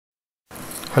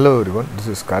Hello everyone, this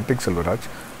is Karthik Selvaraj,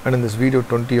 and in this video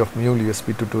 20 of Mule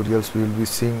ESB tutorials we will be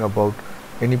seeing about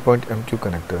Anypoint MQ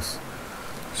connectors.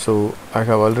 So I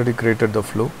have already created the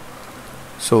flow.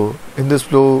 So in this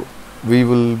flow we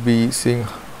will be seeing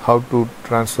how to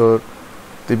transfer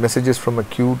the messages from a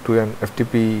queue to an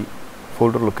FTP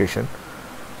folder location.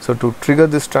 So to trigger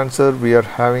this transfer we are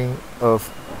having a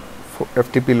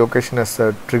FTP location as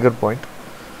a trigger point.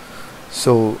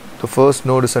 So the first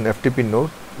node is an FTP node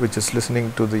which is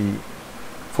listening to the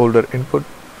folder input.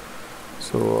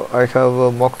 So I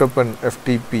have mocked up an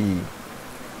FTP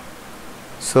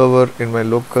server in my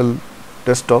local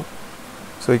desktop.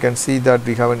 So you can see that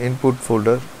we have an input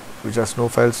folder which has no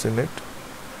files in it.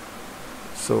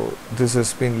 So this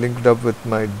has been linked up with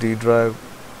my D drive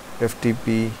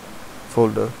FTP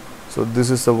folder. So this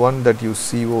is the one that you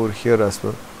see over here as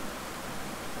well.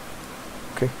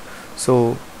 Okay,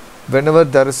 so whenever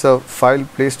there is a file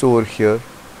placed over here,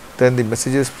 then the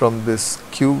messages from this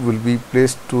queue will be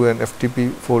placed to an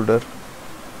FTP folder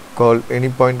called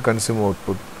Anypoint consume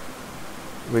output,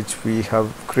 which we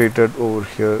have created over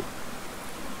here.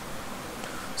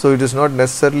 So it is not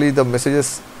necessarily the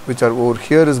messages which are over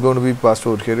here is going to be passed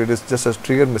over here. It is just a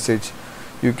trigger message.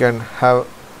 You can have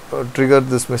trigger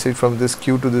this message from this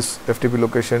queue to this FTP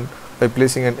location by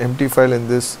placing an empty file in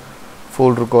this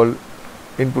folder called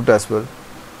input as well.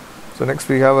 So next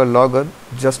we have a logger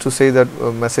just to say that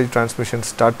message transmission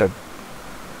started.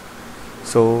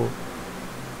 So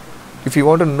if you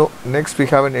want to know, next we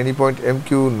have an Anypoint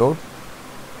MQ node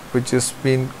which has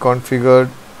been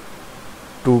configured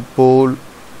to poll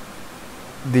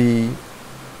the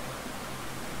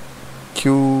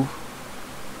queue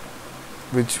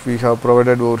which we have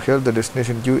provided over here, the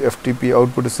destination queue. FTP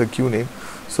output is the queue name.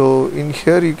 So in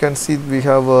here you can see we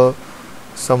have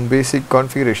some basic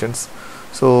configurations.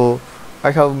 So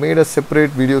I have made a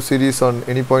separate video series on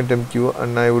Anypoint MQ,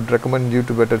 and I would recommend you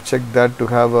to better check that to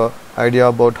have an idea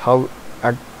about how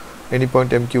Anypoint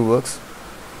MQ works.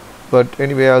 But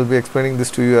anyway, I'll be explaining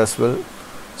this to you as well.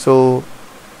 So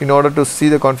in order to see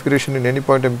the configuration in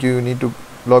Anypoint MQ, you need to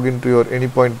log into your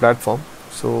Anypoint platform.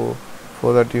 So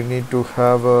for that you need to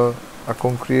have a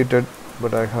account created,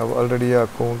 but I have already an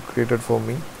account created for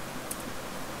me.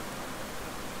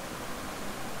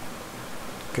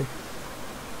 Okay.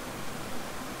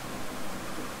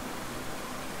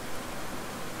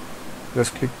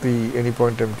 Just click the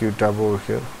Anypoint MQ tab over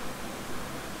here.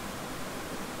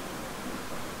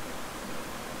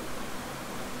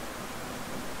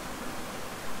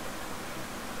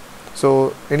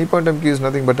 So Anypoint MQ is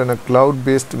nothing but a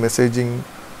cloud-based messaging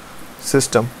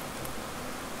system.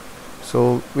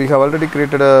 So we have already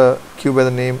created a queue by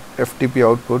the name FTP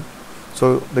output.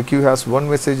 So the queue has one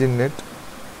message in it.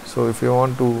 So if you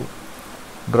want to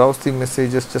browse the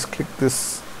messages, just click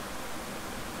this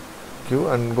queue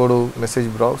and go to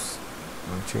message browse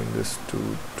and change this to 2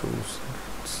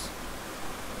 seconds.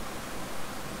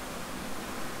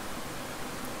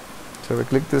 So if I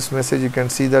click this message, you can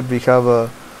see that we have a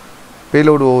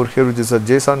payload over here which is a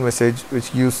JSON message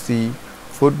which gives the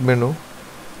food menu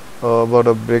about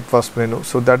a breakfast menu.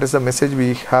 So that is the message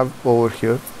we have over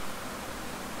here.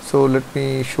 So let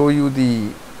me show you the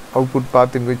output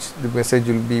path in which the message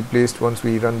will be placed once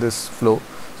we run this flow.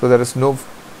 So there is no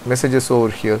messages over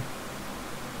here.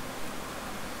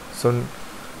 So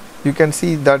you can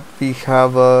see that we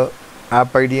have a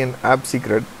app ID and app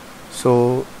secret.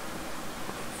 So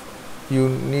you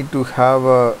need to have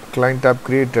a client tab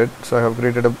created. So I have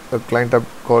created a client tab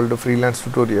called freelance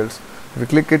tutorials. If you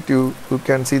click it, you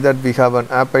can see that we have an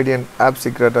app ID and app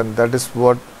secret, and that is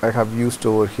what I have used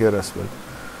over here as well.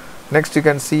 Next you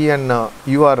can see an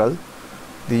URL.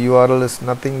 The URL is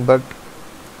nothing but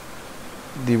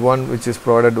the one which is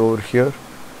provided over here.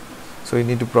 So you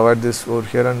need to provide this over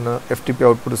here, and FTP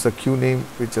output is a queue name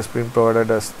which has been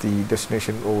provided as the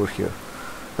destination over here.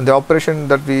 And the operation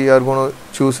that we are going to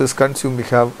choose is consume. We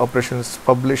have operations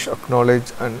publish,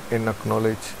 acknowledge and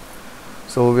inacknowledge.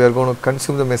 So we are going to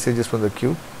consume the messages from the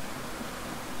queue.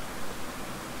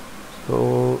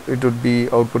 So it would be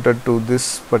outputted to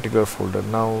this particular folder.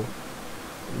 Now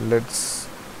let's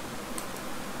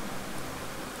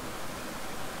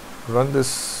run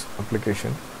this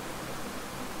application.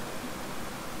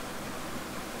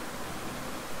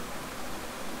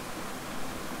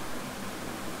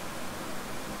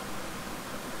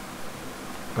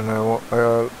 And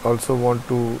I also want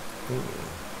to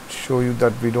show you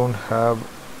that we don't have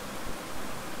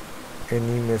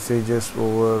any messages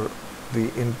over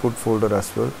the input folder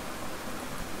as well.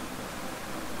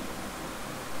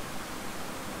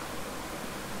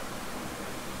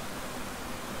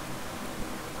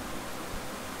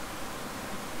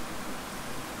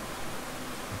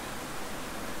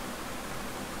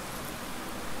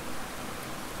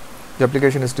 the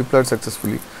application is deployed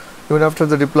successfully. Even after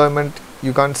the deployment,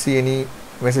 you can't see any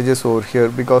messages over here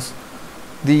because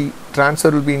the transfer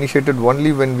will be initiated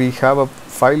only when we have a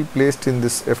file placed in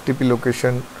this FTP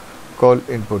location called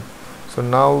input. So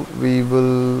now we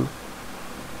will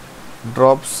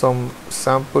drop some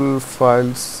sample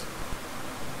files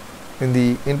in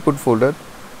the input folder.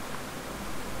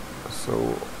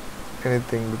 So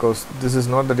anything, because this is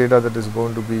not the data that is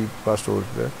going to be passed over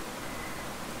there.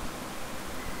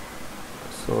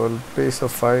 So I'll place a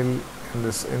file in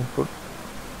this input.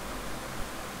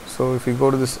 So if you go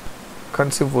to this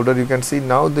consume folder, you can see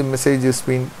now the message is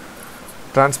being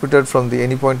transmitted from the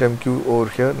Anypoint MQ over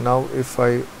here. Now if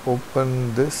I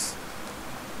open this,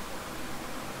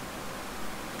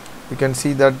 you can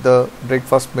see that the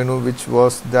breakfast menu which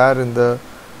was there in the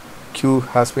queue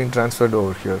has been transferred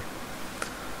over here.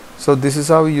 So this is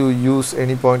how you use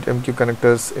Anypoint MQ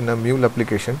connectors in a Mule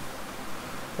application.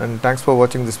 And thanks for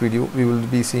watching this video. We will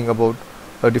be seeing about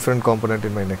a different component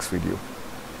in my next video.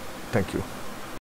 Thank you.